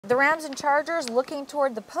The Rams and Chargers looking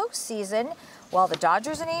toward the postseason, while the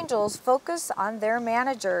Dodgers and Angels focus on their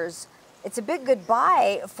managers. It's a big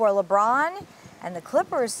goodbye for LeBron, and the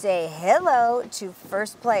Clippers say hello to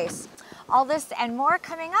first place. All this and more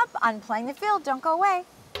coming up on Playing the Field. Don't go away.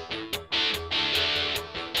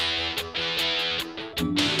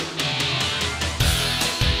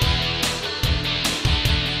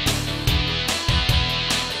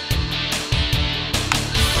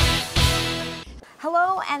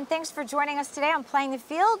 Hello, and thanks for joining us today on Playing the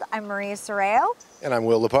Field. I'm Maria Serrao. And I'm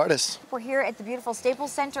Will Lapardis. We're here at the beautiful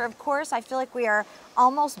Staples Center, of course. I feel like we are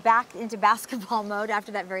almost back into basketball mode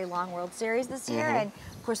after that very long World Series this year. And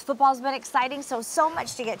of course, football's been exciting, so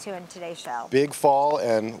much to get to in today's show. Big fall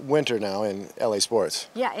and winter now in LA sports.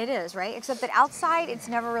 Yeah, it is, right? Except that outside, it's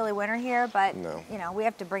never really winter here, but No. you know, we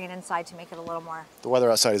have to bring it inside to make it a little more. The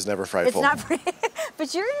weather outside is never frightful. It's not,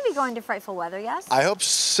 but you're going to be going to frightful weather, yes? I hope to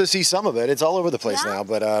see some of it. It's all over the place now,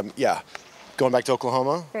 but yeah. Going back to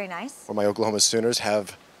Oklahoma. Very nice. Where my Oklahoma Sooners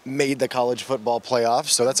have made the college football playoffs,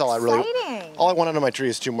 so that's all I really. All I want under my tree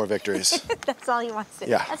is 2 more victories. That's all you want to.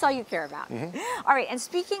 Yeah. That's all you care about. All right. And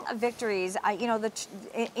speaking of victories, you know,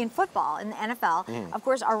 in football, in the NFL, of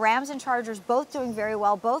course, our Rams and Chargers both doing very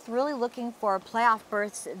well, both really looking for playoff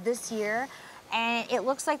berths this year. And it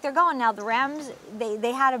looks like they're going. Now, the Rams,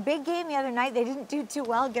 they had a big game the other night. They didn't do too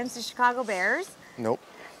well against the Chicago Bears. Nope.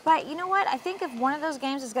 But you know what? I think if one of those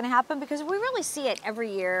games is going to happen, because we really see it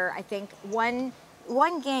every year, I think one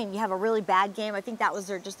game, you have a really bad game. I think that was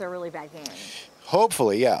just their really bad game.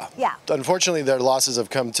 Hopefully, yeah. Yeah. Unfortunately, their losses have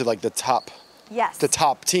come to like the top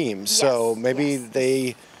teams. Yes. So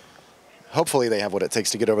maybe hopefully they have what it takes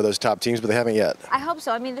to get over those top teams, but they haven't yet. I hope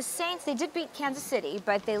so. I mean, the Saints, they did beat Kansas City,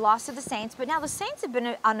 but they lost to the Saints. But now the Saints have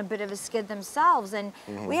been on a bit of a skid themselves, and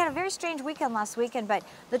we had a very strange weekend last weekend, but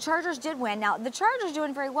the Chargers did win. Now, the Chargers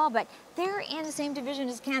doing very well, but they're in the same division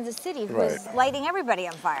as Kansas City, who is lighting everybody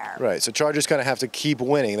on fire. Right, so Chargers kind of have to keep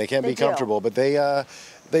winning. They can't be comfortable, but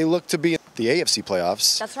they look to be in the AFC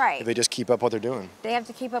playoffs. That's right. If they just keep up what they're doing. They have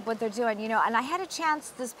to keep up what they're doing, you know. And I had a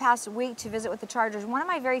chance this past week to visit with the Chargers. One of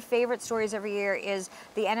my very favorite stories every year is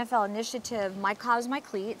the NFL initiative, My Cause, My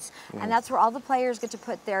Cleats. And that's where all the players get to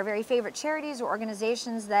put their very favorite charities or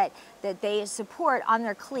organizations that they support on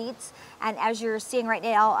their cleats. And as you're seeing right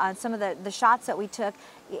now on some of the shots that we took,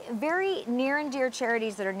 very near and dear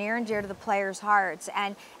charities that are near and dear to the players' hearts.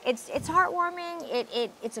 And it's heartwarming,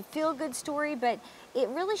 it's a feel-good story, but it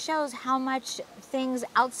really shows how much things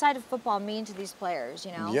outside of football mean to these players,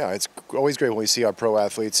 you know? Yeah, it's always great when we see our pro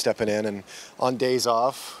athletes stepping in and on days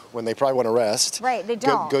off when they probably want to rest. Right, they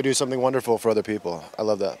don't. Go do something wonderful for other people. I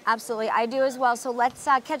love that. Absolutely, I do as well. So let's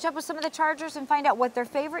catch up with some of the Chargers and find out what their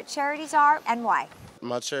favorite charities are and why.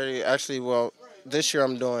 My charity, actually, well, this year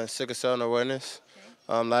I'm doing sickle cell awareness.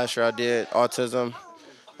 Last year I did autism.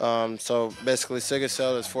 So basically sickle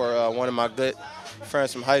cell is for one of my good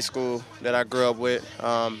friends from high school that I grew up with.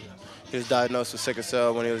 He was diagnosed with sickle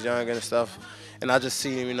cell when he was young and stuff. And I just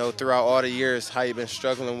see him, you know, throughout all the years how he's been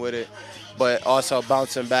struggling with it, but also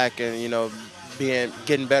bouncing back and, you know,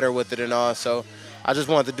 getting better with it and all. So I just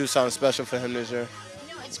wanted to do something special for him this year.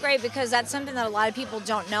 It's great because that's something that a lot of people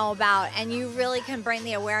don't know about, and you really can bring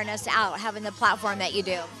the awareness out, having the platform that you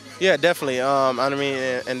do. Yeah, definitely. I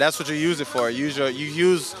mean, and that's what you use it for. You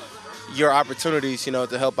use your opportunities, you know,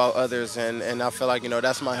 to help out others, and I feel like, you know,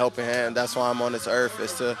 that's my helping hand. That's why I'm on this earth,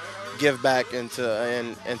 is to give back and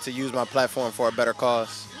to use my platform for a better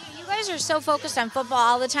cause. You guys are so focused on football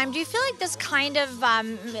all the time. Do you feel like this kind of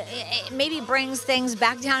maybe brings things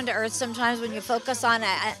back down to earth sometimes when you focus on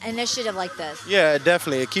an initiative like this? Yeah,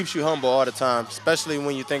 definitely. It keeps you humble all the time, especially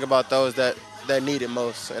when you think about those that need it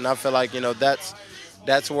most. And I feel like, you know,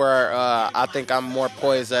 that's where I think I'm more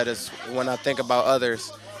poised at, is when I think about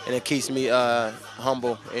others, and it keeps me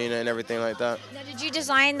humble, you know, and everything like that. Now, did you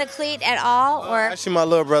design the cleat at all, or? Actually, my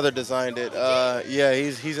little brother designed it. Yeah,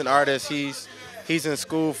 he's an artist. He's in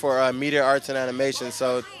school for media arts and animation,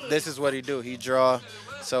 so this is what he do. He draw.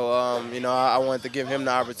 So, you know, I wanted to give him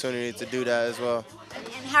the opportunity to do that as well.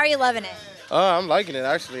 And how are you loving it? I'm liking it,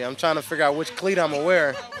 actually. I'm trying to figure out which cleat I'm gonna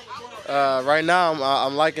wear. Right now,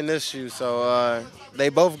 I'm liking this shoe. So they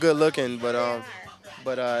both good looking, but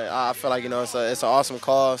I feel like, you know, it's an awesome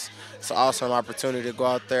cause. It's an awesome opportunity to go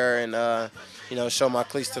out there and you know, show my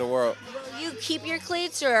cleats to the world. Will you keep your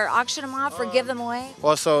cleats or auction them off or give them away?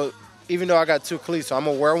 Well, so even though I got 2 cleats, so I'm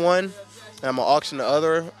gonna wear one and I'm gonna auction the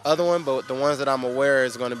other one, but the ones that I'm gonna wear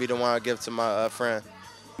is gonna be the one I give to my friend.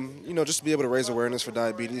 You know, just to be able to raise awareness for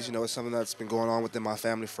diabetes, you know, it's something that's been going on within my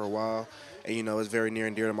family for a while. And, you know, it's very near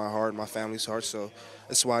and dear to my heart and my family's heart, so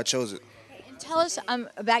that's why I chose it. Tell us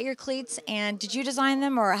about your cleats, and did you design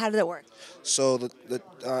them, or how did it work? So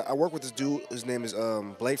I work with this dude. His name is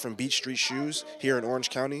Blake from Beach Street Shoes here in Orange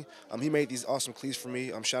County. He made these awesome cleats for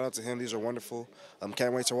me. Shout out to him. These are wonderful.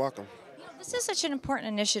 Can't wait to rock them. This is such an important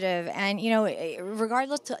initiative, and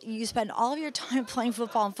regardless, you spend all of your time playing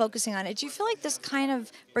football and focusing on it. Do you feel like this kind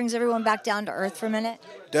of brings everyone back down to earth for a minute?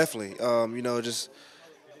 Definitely. Just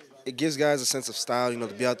it gives guys a sense of style. To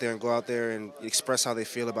be out there and go out there and express how they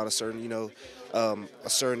feel about a certain,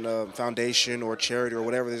 foundation or charity or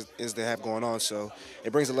whatever it is they have going on. So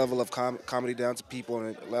it brings a level of comedy down to people,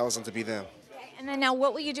 and it allows them to be them. And then now,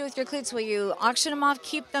 what will you do with your cleats? Will you auction them off,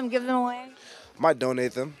 keep them, give them away? Might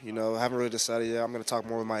donate them. I haven't really decided yet. I'm going to talk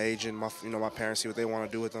more with my agent, my parents, see what they want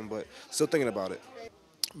to do with them, but still thinking about it.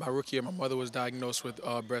 My rookie year, my mother was diagnosed with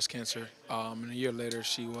breast cancer. And a year later,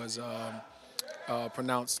 she was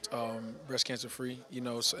pronounced breast cancer free.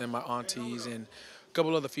 And my aunties and a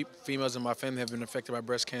couple other females in my family have been affected by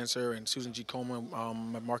breast cancer. And Susan G. Coleman,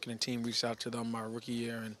 my marketing team, reached out to them my rookie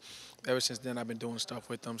year. And ever since then, I've been doing stuff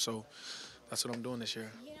with them. So that's what I'm doing this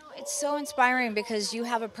year. It's so inspiring because you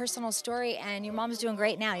have a personal story, and your mom's doing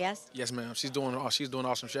great now, yes? Yes, ma'am. She's doing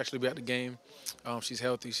awesome. She actually be at the game. She's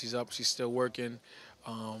healthy. She's up. She's still working,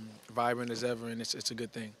 vibrant as ever, and it's a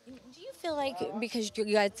good thing. Do you feel like because you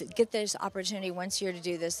guys get this opportunity once a year to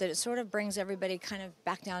do this, that it sort of brings everybody kind of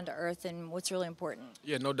back down to earth and what's really important?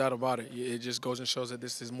 Yeah, no doubt about it. It just goes and shows that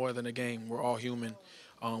this is more than a game. We're all human.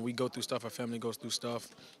 We go through stuff. Our family goes through stuff.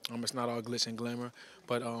 It's not all glitz and glamour,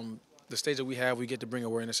 but the stage that we have, we get to bring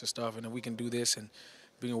awareness and stuff, and if we can do this and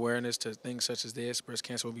bring awareness to things such as this, breast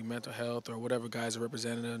cancer will be mental health or whatever guys are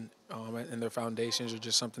represented in their foundations or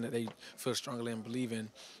just something that they feel strongly and believe in,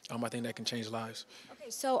 I think that can change lives. Okay,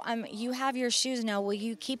 so you have your shoes now. Will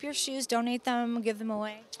you keep your shoes, donate them, give them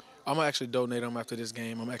away? I'm going to actually donate them after this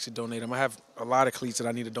game. I have a lot of cleats that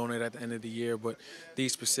I need to donate at the end of the year, but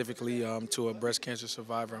these specifically to a breast cancer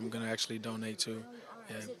survivor I'm going to actually donate to.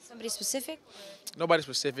 Yeah. Is it somebody specific? Nobody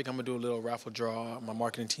specific. I'm going to do a little raffle draw. My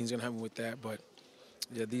marketing team's going to help me with that, but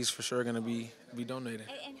yeah, these for sure are going to be donated.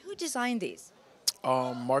 And who designed these?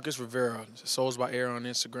 Marcus Rivera, Souls by Air on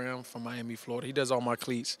Instagram from Miami, Florida. He does all my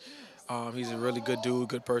cleats. He's a really good dude,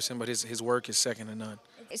 good person, but his work is second to none.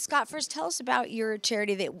 Scott, first tell us about your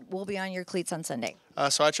charity that will be on your cleats on Sunday.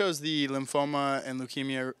 So I chose the Lymphoma and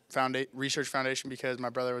Leukemia Research Foundation because my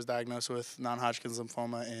brother was diagnosed with non-Hodgkin's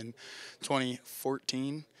lymphoma in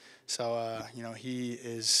 2014. So, he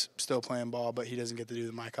is still playing ball, but he doesn't get to do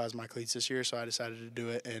the My Cause, My Cleats this year, so I decided to do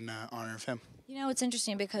it in honor of him. It's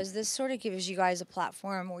interesting because this sort of gives you guys a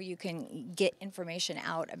platform where you can get information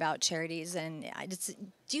out about charities, and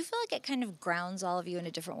do you feel like it kind of grounds all of you in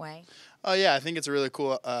a different way? Oh, yeah, I think it's a really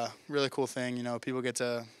cool thing. People get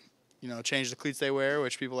to, change the cleats they wear,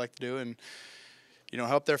 which people like to do, and,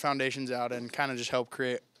 help their foundations out and kind of just help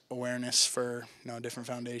create awareness for different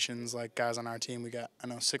foundations. Like guys on our team, we got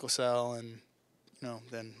sickle cell, and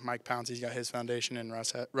then Mike Pouncey's got his foundation, and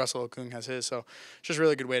Russell Okung has his. So it's just a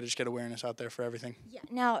really good way to just get awareness out there for everything. Yeah.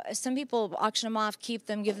 Now, some people auction them off, keep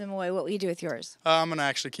them, give them away. What will you do with yours? I'm gonna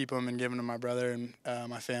actually keep them and give them to my brother and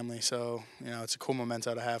my family. So it's a cool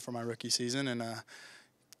memento to have for my rookie season, and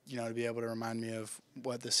to be able to remind me of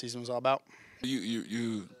what this season was all about.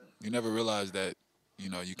 You never realize that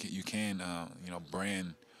you can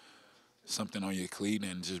brand something on your cleat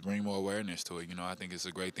and just bring more awareness to it. I think it's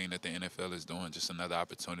a great thing that the NFL is doing, just another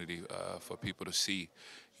opportunity for people to see,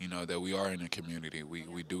 that we are in a community.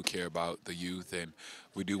 We do care about the youth, and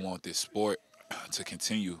we do want this sport to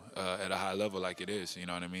continue at a high level like it is, you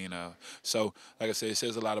know what I mean? So, like I said, it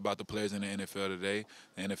says a lot about the players in the NFL today,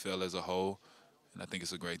 the NFL as a whole, and I think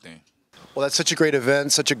it's a great thing. Well, that's such a great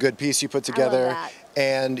event, such a good piece you put together. I love that.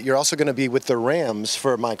 And you're also going to be with the Rams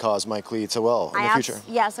for My Cause, My Cleats as well in the future.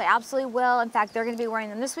 Yes, I absolutely will. In fact, they're going to be wearing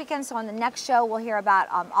them this weekend. So on the next show, we'll hear about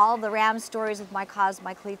all the Rams stories with My Cause,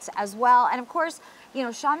 My Cleats as well. And of course,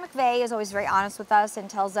 Sean McVay is always very honest with us and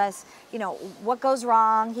tells us, what goes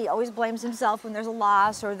wrong. He always blames himself when there's a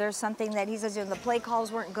loss or there's something that he says, the play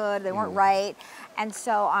calls weren't good, they weren't right. And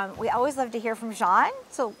so we always love to hear from Sean.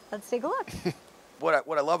 So let's take a look. What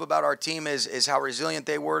I love about our team is how resilient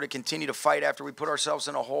they were to continue to fight after we put ourselves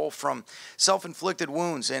in a hole from self-inflicted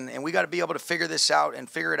wounds. And we got to be able to figure this out and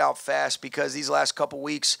figure it out fast, because these last couple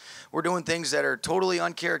weeks we're doing things that are totally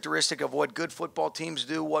uncharacteristic of what good football teams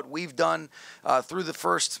do, what we've done through the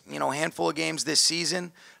first handful of games this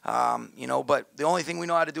season. But the only thing we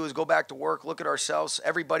know how to do is go back to work, look at ourselves.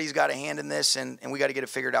 Everybody's got a hand in this, and we got to get it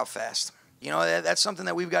figured out fast. You know, that's something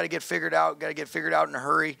that we've got to get figured out. Got to get figured out in a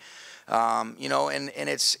hurry. You know, and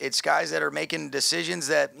it's guys that are making decisions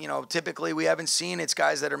that, you know, typically we haven't seen. It's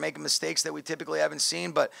guys that are making mistakes that we typically haven't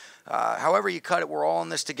seen. But however you cut it, we're all in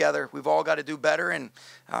this together. We've all got to do better. And,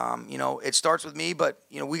 you know, it starts with me, but,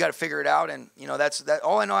 you know, we got to figure it out. And, you know, that's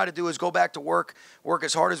all I know how to do is go back to work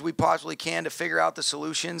as hard as we possibly can to figure out the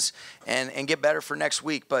solutions and get better for next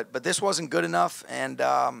week. But this wasn't good enough. And,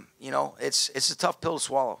 you know, it's a tough pill to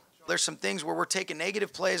swallow. There's some things where we're taking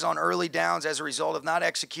negative plays on early downs as a result of not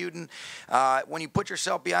executing. When you put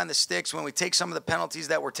yourself behind the sticks, when we take some of the penalties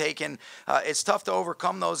that we're taking, it's tough to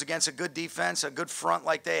overcome those against a good defense, a good front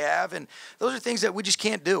like they have. And those are things that we just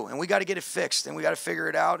can't do. And we got to get it fixed, and we got to figure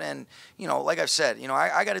it out. And, you know, like I've said, you know,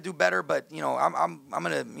 I got to do better, but, you know, I'm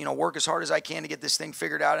going to, you know, work as hard as I can to get this thing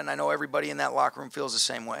figured out. And I know everybody in that locker room feels the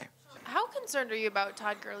same way. How concerned are you about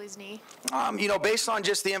Todd Gurley's knee? You know, based on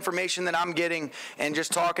just the information that I'm getting and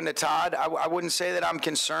just talking to Todd, I wouldn't say that I'm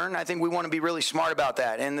concerned. I think we want to be really smart about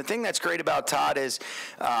that. And the thing that's great about Todd is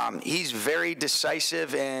he's very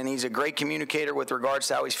decisive, and he's a great communicator with regards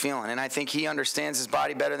to how he's feeling. And I think he understands his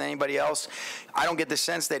body better than anybody else. I don't get the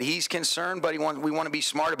sense that he's concerned, but we want to be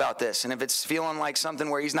smart about this. And if it's feeling like something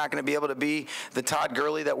where he's not going to be able to be the Todd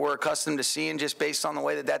Gurley that we're accustomed to seeing just based on the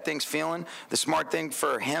way that thing's feeling, the smart thing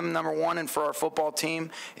for him, number one, and for our football team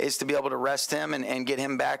is to be able to rest him and get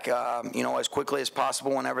him back, you know, as quickly as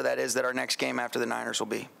possible whenever that is that our next game after the Niners will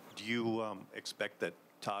be. Do you expect that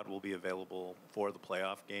Todd will be available for the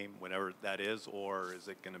playoff game whenever that is, or is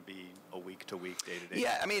it going to be a week-to-week, day-to-day?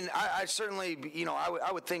 Yeah, I mean, I certainly, you know,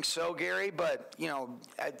 I would think so, Gary, but, you know,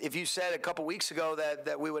 if you said a couple weeks ago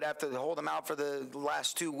that we would have to hold him out for the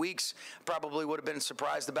last 2 weeks, probably would have been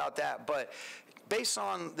surprised about that. But based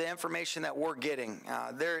on the information that we're getting,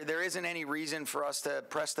 there isn't any reason for us to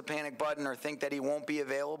press the panic button or think that he won't be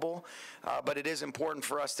available. But it is important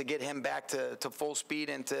for us to get him back to full speed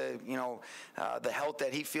and to, you know, the health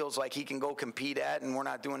that he feels like he can go compete at. And we're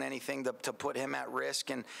not doing anything to put him at risk,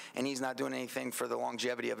 and he's not doing anything for the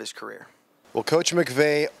longevity of his career. Well, Coach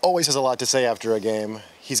McVay always has a lot to say after a game.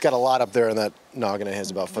 He's got a lot up there in that noggin of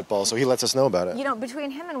his about football, so he lets us know about it. You know,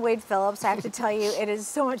 between him and Wade Phillips, I have to tell you, it is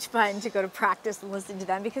so much fun to go to practice and listen to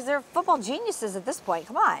them because they're football geniuses at this point.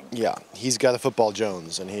 Come on. Yeah, he's got the football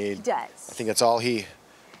Jones, and he does. I think that's all he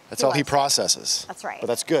processes. That's right. But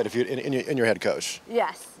that's good if you in your head coach.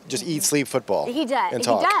 Yes. Just eat, sleep football. He does. And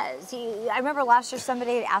talk. He does. I remember last year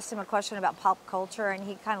somebody had asked him a question about pop culture, and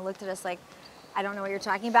he kind of looked at us like, I don't know what you're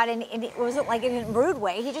talking about, and it wasn't like in a rude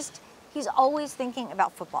way. He's always thinking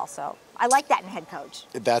about football, so I like that in head coach.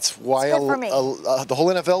 That's why the whole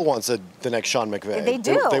NFL wants the next Sean McVay. They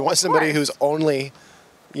do. They want somebody who's only,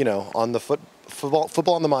 you know, on the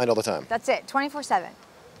football on the mind all the time. That's it, 24/7.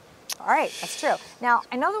 All right, that's true. Now,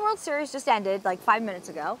 I know the World Series just ended like 5 minutes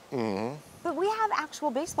ago, but we have actual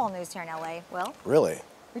baseball news here in LA, Will. Really?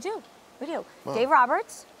 We do. Wow. Dave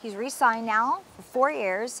Roberts, he's re-signed now for 4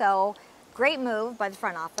 years, so great move by the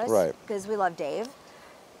front office. Right. Because we love Dave.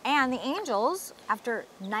 And the Angels, after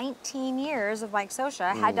 19 years of Mike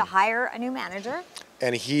Sosha, had to hire a new manager.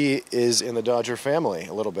 And he is in the Dodger family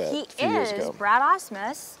a little bit. He a few years ago. Brad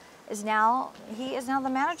Ausmus is now the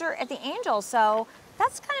manager at the Angels. So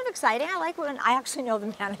that's kind of exciting. I like when I actually know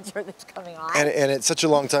the manager that's coming on. And it's such a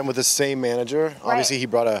long time with the same manager. Right. Obviously, he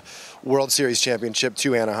brought a World Series championship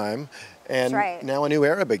to Anaheim. And now a new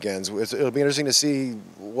era begins. It'll be interesting to see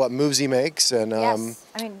what moves he makes, and yes.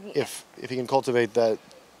 I mean, if he can cultivate that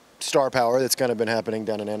star power that's kind of been happening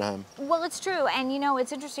down in Anaheim. Well, it's true, and you know,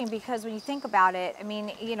 it's interesting because when you think about it, I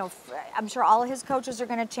mean, you know, I'm sure all of his coaches are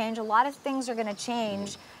going to change. A lot of things are going to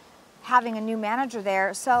change. Having a new manager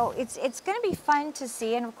there, so it's going to be fun to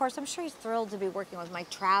see. And of course, I'm sure he's thrilled to be working with Mike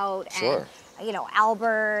Trout and you know,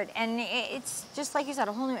 Albert, and it's just like you said,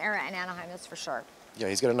 a whole new era in Anaheim. That's for sure. Yeah,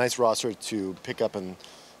 he's got a nice roster to pick up and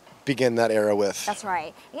begin that era with. That's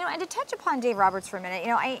right. You know, and to touch upon Dave Roberts for a minute, you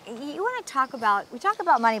know, you want to talk about, we talk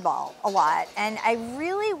about Moneyball a lot, and I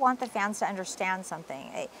really want the fans to understand something.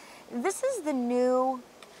 This is the new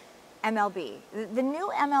MLB. The new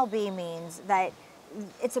MLB means that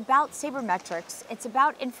it's about sabermetrics, it's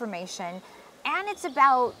about information, and it's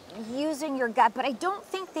about using your gut, but I don't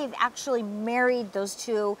think they've actually married those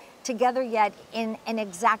two together yet in an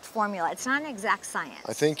exact formula. It's not an exact science.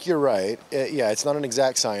 I think you're right. Yeah, it's not an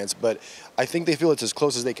exact science, but I think they feel it's as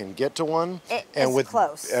close as they can get to one. It's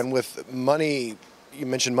close. And with money, you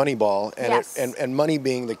mentioned Moneyball, and and money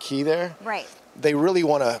being the key there. Right. They really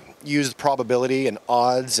want to use probability and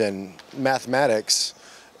odds and mathematics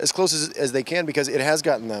as close as they can because it has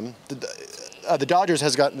gotten them. the Dodgers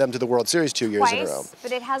has gotten them to the World Series 2 years in a row.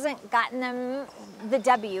 But it hasn't gotten them the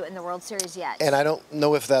W in the World Series yet. And I don't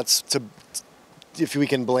know if that's if we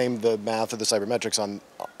can blame the math or the cybermetrics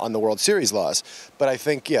on the World Series loss. But I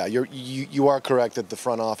think, yeah, you are correct that the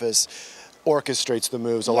front office orchestrates the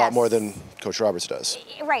moves a lot more than Coach Roberts does.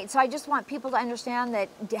 Right, so I just want people to understand that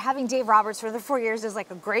having Dave Roberts for the 4 years is like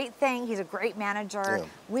a great thing. He's a great manager. Yeah.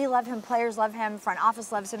 We love him, players love him, front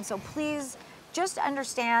office loves him. So please just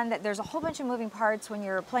understand that there's a whole bunch of moving parts when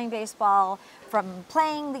you're playing baseball, from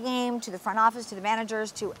playing the game to the front office to the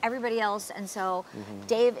managers to everybody else. And so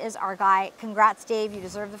Dave is our guy. Congrats, Dave. You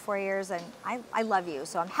deserve the 4 years, and I love you.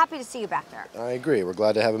 So I'm happy to see you back there. I agree. We're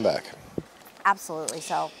glad to have him back. Absolutely.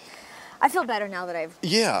 So I feel better now that I've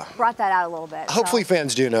brought that out a little bit. Hopefully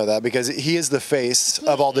fans do know that, because he is the face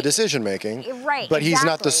of all the decision making. Right. But he's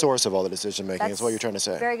not the source of all the decision making. That's what you're trying to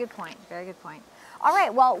say. Very good point. Very good point. All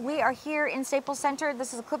right, well, we are here in Staples Center.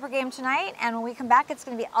 This is a Clipper game tonight, and when we come back, it's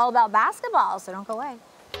going to be all about basketball, so don't go away.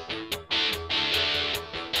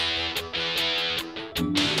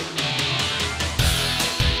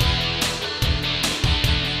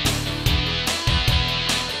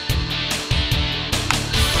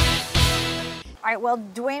 All right, well,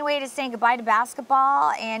 Dwayne Wade is saying goodbye to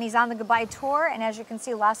basketball, and he's on the goodbye tour, and as you can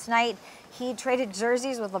see last night, he traded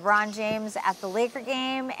jerseys with LeBron James at the Laker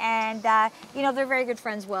game, and you know, they're very good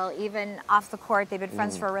friends, Will, even off the court. They've been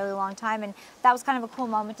friends for a really long time, and that was kind of a cool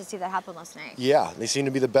moment to see that happen last night. Yeah, they seem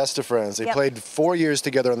to be the best of friends. They played 4 years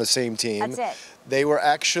together on the same team. That's it. They were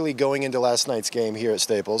actually going into last night's game here at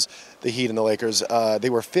Staples, the Heat and the Lakers. They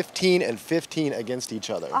were 15-15 against each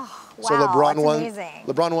other. Oh, wow, so LeBron that's won. amazing.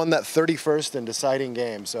 LeBron won that 31st and deciding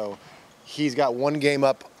game. So he's got one game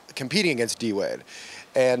up competing against D-Wade.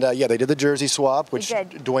 And yeah, they did the jersey swap, which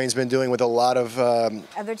Dwayne's been doing with a lot of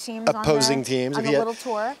other teams, opposing teams. On the little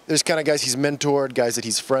tour. There's kind of guys he's mentored, guys that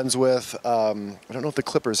he's friends with. I don't know if the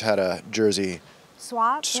Clippers had a jersey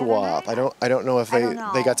swap. I don't know if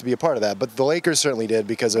they got to be a part of that, but the Lakers certainly did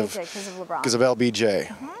because of LeBron. Because of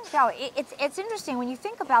LBJ. No, it's interesting when you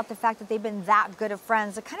think about the fact that they've been that good of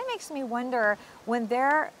friends. It kind of makes me wonder when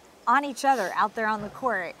they're on each other out there on the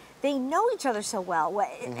court. They know each other so well.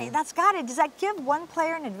 Does that give one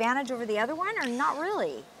player an advantage over the other one, or not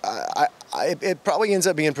really? It probably ends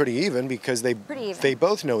up being pretty even because they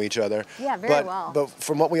both know each other. Yeah, very well. But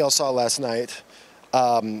from what we all saw last night,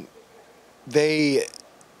 it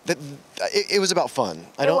was about fun.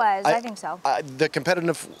 I think so. The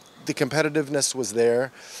competitiveness was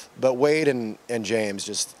there, but Wade and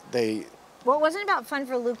James Well, it wasn't about fun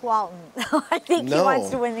for Luke Walton. I think he wants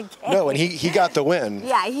to win the game. No, and he got the win.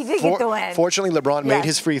 Yeah, he did get the win. Fortunately, LeBron made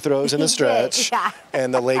his free throws in the stretch,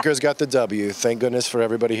 and the Lakers got the W. Thank goodness for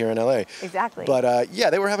everybody here in LA. Exactly. But yeah,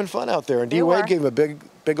 they were having fun out there, and D-Wade gave him a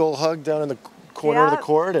big old hug down in the corner of the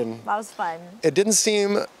court, and that was fun. It didn't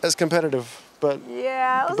seem as competitive. But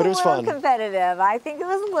yeah, it was a little competitive. I think it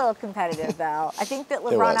was a little competitive, though. I think that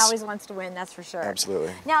LeBron always wants to win, that's for sure.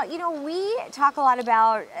 Absolutely. Now, you know, we talk a lot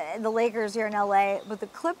about the Lakers here in LA, but the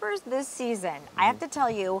Clippers this season, I have to tell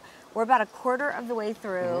you, we're about a quarter of the way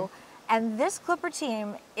through, and this Clipper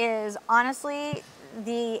team is honestly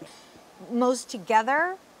the most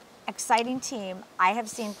together, exciting team I have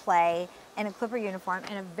seen play in a Clipper uniform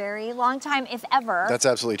in a very long time, if ever. That's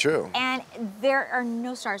absolutely true. And there are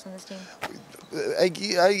no stars on this team.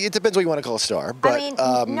 It depends what you want to call a star, but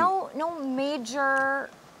I mean, no major.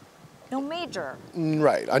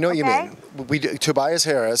 Right, I know what you mean. Tobias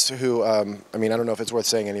Harris, who I mean, I don't know if it's worth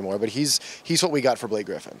saying anymore, but he's what we got for Blake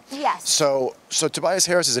Griffin. Yes. So Tobias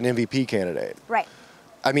Harris is an MVP candidate. Right.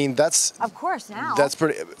 I mean, that's of course now. That's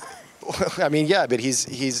pretty. I mean, yeah, but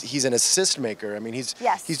he's an assist maker. I mean, he's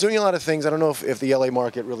doing a lot of things. I don't know if the LA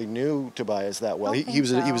market really knew Tobias that well. He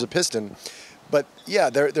was a Piston, but yeah,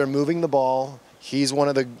 they're moving the ball. He's one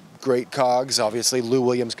of the great cogs. Obviously, Lou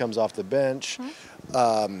Williams comes off the bench.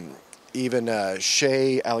 Even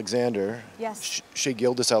Shea Alexander, Shea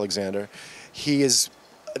Gilgeous-Alexander, he is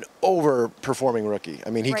an overperforming rookie. I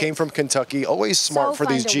mean, he came from Kentucky. Always smart for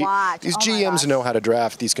these GMs know how to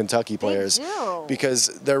draft these Kentucky players because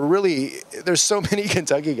there's so many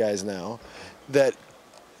Kentucky guys now that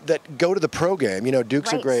go to the pro game. You know,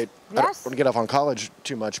 Dukes are great. I don't want to get off on college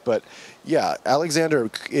too much, but yeah, Alexander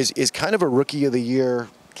is kind of a rookie of the year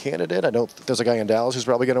candidate. There's a guy in Dallas who's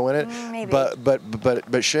probably going to win it. Maybe.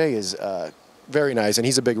 But Shea is very nice, and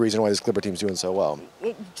he's a big reason why this Clipper team's doing so well.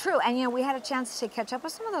 True, and you know, we had a chance to catch up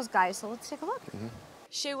with some of those guys, so let's take a look.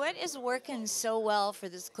 Shea, what is working so well for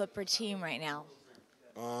this Clipper team right now?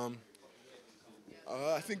 I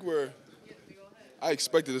think I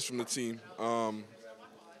expected this from the team. I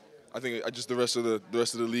think the rest of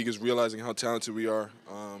the league is realizing how talented we are,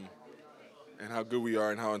 and how good we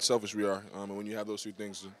are and how unselfish we are. And when you have those two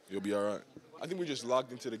things, you'll be all right. I think we just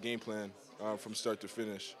locked into the game plan from start to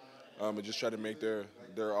finish, and just try to make their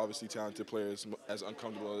obviously talented players as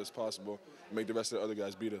uncomfortable as possible, and make the rest of the other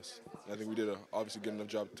guys beat us. And I think we did a obviously good enough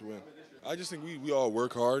job to win. I just think we all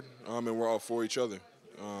work hard, and we're all for each other.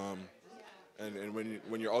 And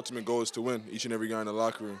when your ultimate goal is to win, each and every guy in the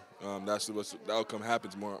locker room, that's what the outcome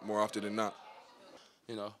happens more often than not.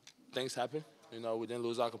 You know, things happen. You know, we didn't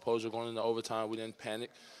lose our composure going into overtime. We didn't panic.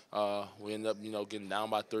 We ended up, getting down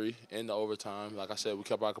by 3 in the overtime. Like I said, we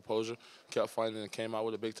kept our composure, kept fighting, and came out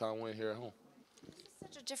with a big-time win here at home.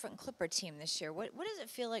 Such a different Clipper team this year. What does it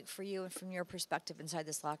feel like for you and from your perspective inside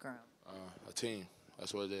this locker room? A team.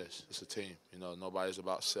 That's what it is. It's a team. Nobody's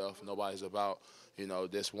about self. Nobody's about,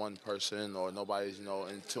 this one person, or nobody's,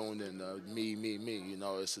 in tune in me.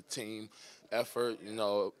 It's a team effort.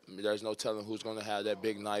 There's no telling who's going to have that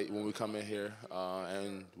big night when we come in here,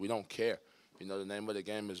 and we don't care. The name of the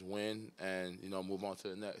game is win and, move on to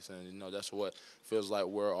the next. And, that's what feels like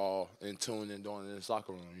we're all in tune and doing in this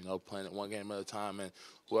locker room, playing it one game at a time. And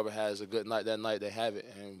whoever has a good night that night, they have it.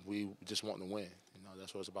 And we just want to win.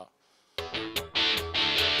 That's what it's about.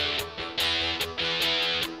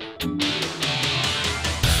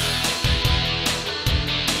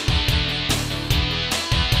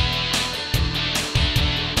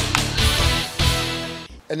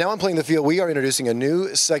 And now I'm playing the field. We are introducing a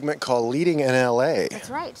new segment called Leading in LA. That's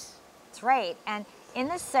right. That's right. And in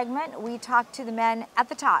this segment, we talk to the men at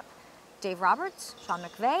the top. Dave Roberts, Sean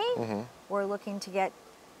McVay. Mm-hmm. We're looking to get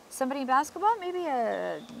somebody in basketball, maybe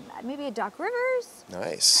a Doc Rivers.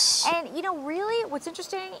 Nice. And really, what's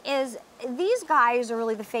interesting is these guys are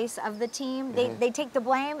really the face of the team. Mm-hmm. They take the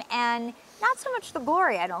blame and not so much the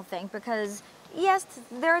glory, I don't think, because yes,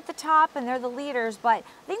 they're at the top and they're the leaders, but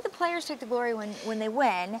I think the players take the glory when they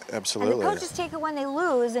win. Absolutely. And the coaches take it when they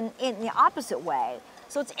lose, and in the opposite way.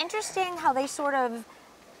 So it's interesting how they sort of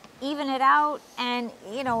even it out and,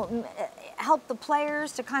 help the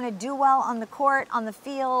players to kind of do well on the court, on the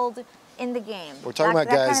field, in the game. We're talking about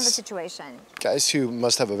guys, kind of a situation. Guys who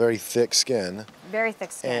must have a very thick skin. Very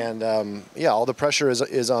thick skin. And all the pressure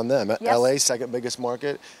is on them. Yes. LA, second biggest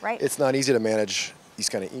market. Right. It's not easy to manage these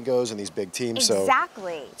kind of egos and these big teams.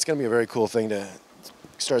 Exactly. So it's going to be a very cool thing to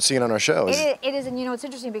start seeing on our show. It is, and it's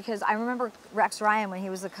interesting because I remember Rex Ryan when he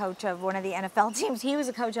was the coach of one of the NFL teams. He was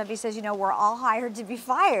a coach of. He says, we're all hired to be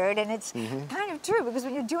fired, and it's kind of true because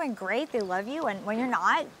when you're doing great, they love you, and when you're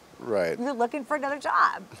not, right, you're looking for another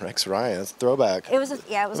job. Rex Ryan, that's a throwback. It was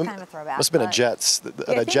kind of a throwback. Must have been a Jets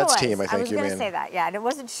team. I think I was going to say that, and it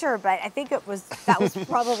wasn't sure, but I think that was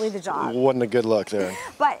probably the job. Wasn't a good look there.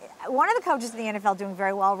 But one of the coaches in the NFL doing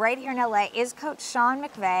very well right here in LA is Coach Sean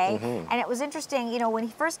McVay. And it was interesting, when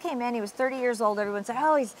he first came in, he was 30 years old. Everyone said,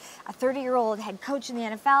 oh, he's a 30-year-old head coach in the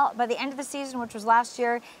NFL. By the end of the season, which was last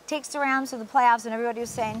year, takes the Rams to the playoffs, and everybody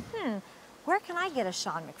was saying, where can I get a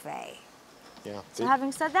Sean McVay? Yeah. So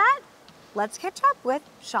having said that, let's catch up with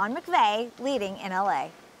Sean McVay leading in LA.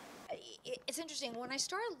 It's interesting. When I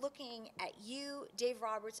started looking at you, Dave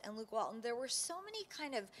Roberts, and Luke Walton, there were so many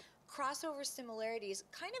kind of crossover similarities,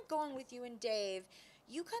 kind of going with you and Dave.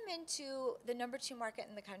 You come into the #2 market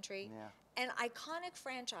in the country, an iconic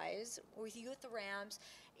franchise with you at the Rams.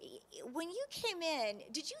 When you came in,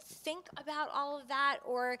 did you think about all of that,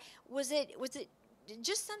 or was it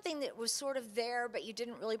just something that was sort of there, but you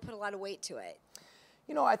didn't really put a lot of weight to it?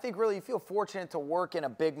 I think really you feel fortunate to work in a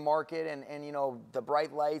big market and the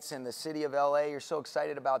bright lights in the city of LA. You're so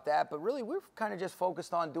excited about that. But really, we're kind of just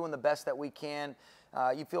focused on doing the best that we can.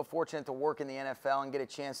 You feel fortunate to work in the NFL and get a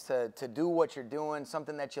chance to do what you're doing,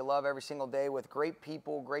 something that you love every single day with great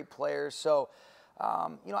people, great players. So,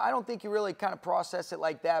 I don't think you really kind of process it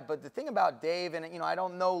like that. But the thing about Dave, and, I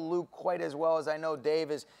don't know Luke quite as well as I know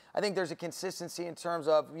Dave, is I think there's a consistency in terms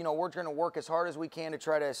of, we're going to work as hard as we can to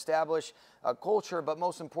try to establish a culture, but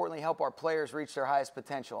most importantly, help our players reach their highest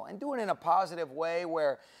potential. And do it in a positive way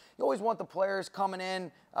where you always want the players coming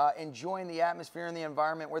in, enjoying the atmosphere and the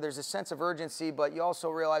environment where there's a sense of urgency, but you also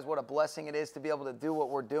realize what a blessing it is to be able to do what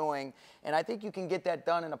we're doing. And I think you can get that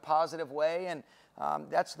done in a positive way, and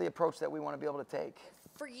that's the approach that we want to be able to take.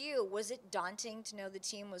 For you, was it daunting to know the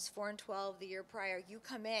team was 4-12 the year prior? You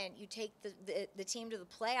come in, you take the team to the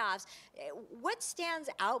playoffs. What stands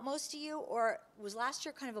out most to you, or was last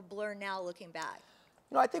year kind of a blur now looking back?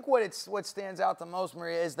 I think what stands out the most,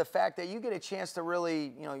 Maria, is the fact that you get a chance to really,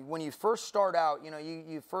 when you first start out,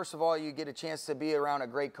 you first of all, you get a chance to be around a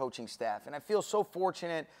great coaching staff. And I feel so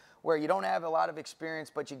fortunate where you don't have a lot of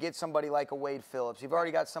experience, but you get somebody like a Wade Phillips. You've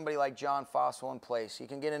already got somebody like John Fossil in place. You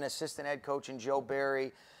can get an assistant head coach in Joe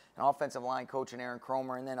Barry. an offensive line coach in Aaron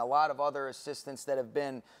Cromer, and then a lot of other assistants that have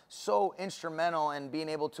been so instrumental in being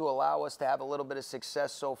able to allow us to have a little bit of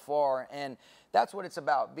success so far. And that's what it's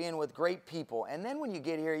about, being with great people. And then when you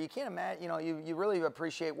get here, you can't imagine, you really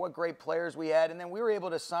appreciate what great players we had. And then we were able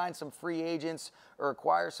to sign some free agents or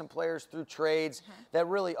acquire some players through trades that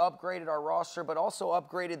really upgraded our roster, but also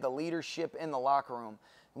upgraded the leadership in the locker room.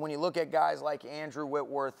 And when you look at guys like Andrew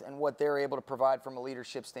Whitworth and what they're able to provide from a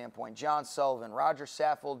leadership standpoint, John Sullivan, Roger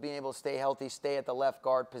Saffold being able to stay healthy, stay at the left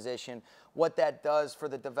guard position, what that does for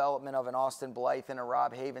the development of an Austin Blythe and a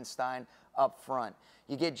Rob Havenstein up front.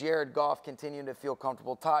 You get Jared Goff continuing to feel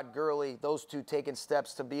comfortable. Todd Gurley, those two taking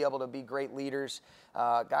steps to be able to be great leaders.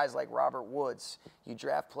 Guys like Robert Woods. You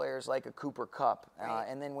draft players like a Cooper Kupp.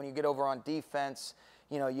 And then when you get over on defense,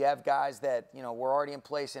 you have guys that, were already in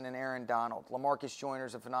place in an Aaron Donald. LaMarcus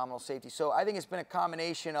Joyner's a phenomenal safety. So I think it's been a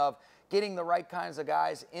combination of getting the right kinds of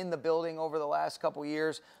guys in the building over the last couple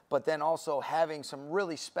years, but then also having some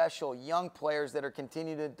really special young players that are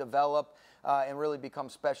continuing to develop and really become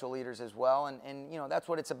special leaders as well. And that's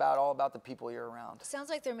what it's about, all about the people you're around. Sounds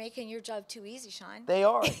like they're making your job too easy, Sean. They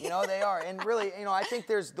are, they are. And really, I think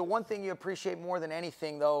there's the one thing you appreciate more than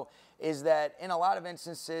anything, though, is that in a lot of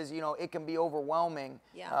instances, it can be overwhelming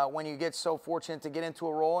when you get so fortunate to get into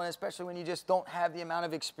a role, and especially when you just don't have the amount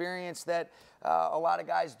of experience that a lot of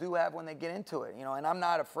guys do have when they get into it. And I'm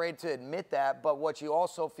not afraid to admit that, but what you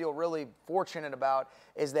also feel really fortunate about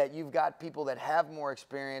is that you've got people that have more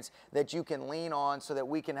experience that you can lean on so that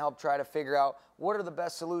we can help try to figure out what are the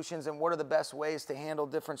best solutions and what are the best ways to handle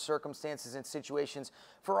different circumstances and situations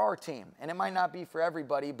for our team. And it might not be for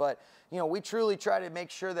everybody, but we truly try to make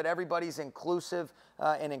sure that everybody's inclusive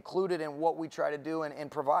and included in what we try to do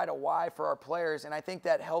and provide a why for our players. And I think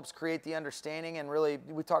that helps create the understanding, and really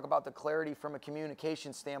we talk about the clarity from a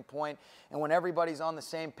communication standpoint. And when everybody's on the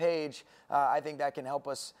same page, I think that can help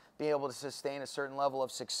us be able to sustain a certain level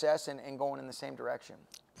of success and going in the same direction.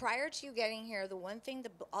 Prior to you getting here, the one thing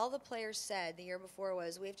that all the players said the year before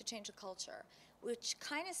was, we have to change the culture, which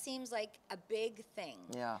kind of seems like a big thing.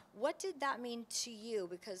 Yeah. What did that mean to you?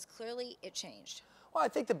 Because clearly it changed. Well, I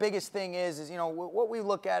think the biggest thing is what we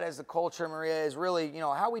look at as the culture, Maria, is really,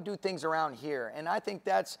 how we do things around here. And I think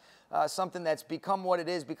that's something that's become what it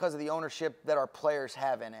is because of the ownership that our players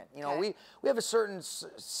have in it. We have a certain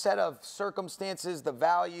set of circumstances, the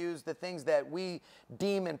values, the things that we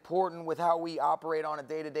deem important with how we operate on a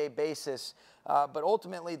day-to-day basis. But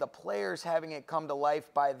ultimately, the players having it come to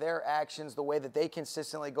life by their actions, the way that they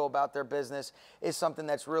consistently go about their business, is something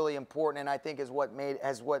that's really important, and I think is what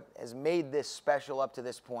has made this special up to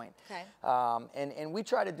this point. Okay. And we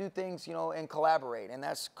try to do things, and collaborate, and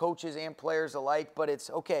that's coaches and players alike. But it's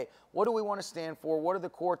okay. What do we want to stand for? What are the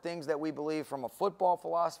core things that we believe from a football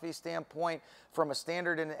philosophy standpoint, from a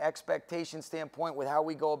standard and expectation standpoint with how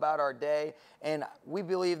we go about our day? And we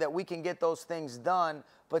believe that we can get those things done,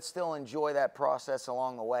 but still enjoy that process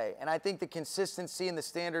along the way. And I think the consistency and the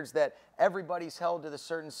standards that everybody's held to the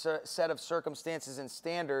certain set of circumstances and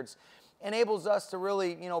standards enables us to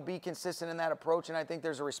really, be consistent in that approach. And I think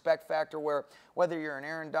there's a respect factor where whether you're an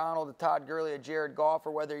Aaron Donald, a Todd Gurley, a Jared Goff,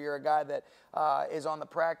 or whether you're a guy that is on the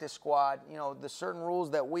practice squad, the certain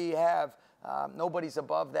rules that we have, nobody's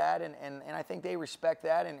above that, and I think they respect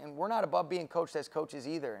that, and we're not above being coached as coaches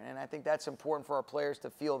either. And I think that's important for our players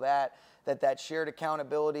to feel that shared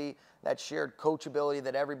accountability, that shared coachability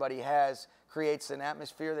that everybody has creates an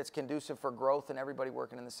atmosphere that's conducive for growth and everybody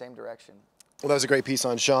working in the same direction. Well, that was a great piece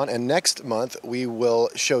on Sean. And next month, we will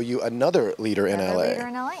show you another leader in LA. Another leader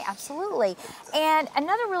in LA, absolutely. And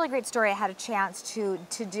another really great story I had a chance to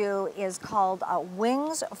do is called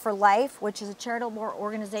Wings for Life, which is a charitable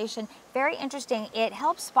organization. Very interesting. It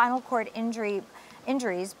helps spinal cord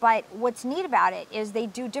injuries, but what's neat about it is they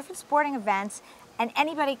do different sporting events, and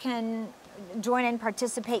anybody can join in,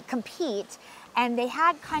 participate, compete. And they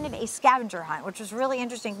had kind of a scavenger hunt, which was really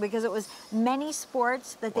interesting because it was many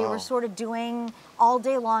sports that they were sort of doing all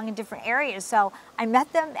day long in different areas. So I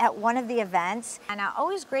met them at one of the events, and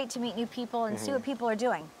always great to meet new people and see what people are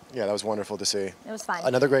doing. Yeah, that was wonderful to see. It was fun.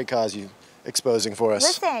 Another great cause you exposing for us.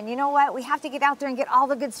 Listen, you know what? We have to get out there and get all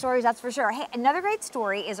the good stories, that's for sure. Hey, another great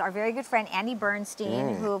story is our very good friend Andy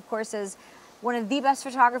Bernstein, who of course is one of the best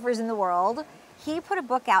photographers in the world. He put a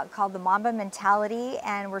book out called The Mamba Mentality,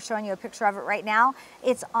 and we're showing you a picture of it right now.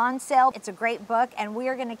 It's on sale. It's a great book, and we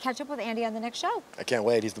are going to catch up with Andy on the next show. I can't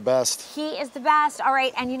wait. He's the best. He is the best. All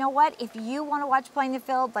right, and you know what? If you want to watch Playing the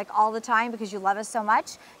Field like all the time because you love us so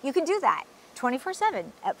much, you can do that 24/7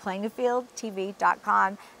 at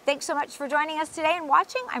playingthefieldtv.com. Thanks so much for joining us today and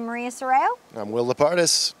watching. I'm Maria Serrao. I'm Will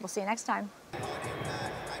Lapardis. We'll see you next time.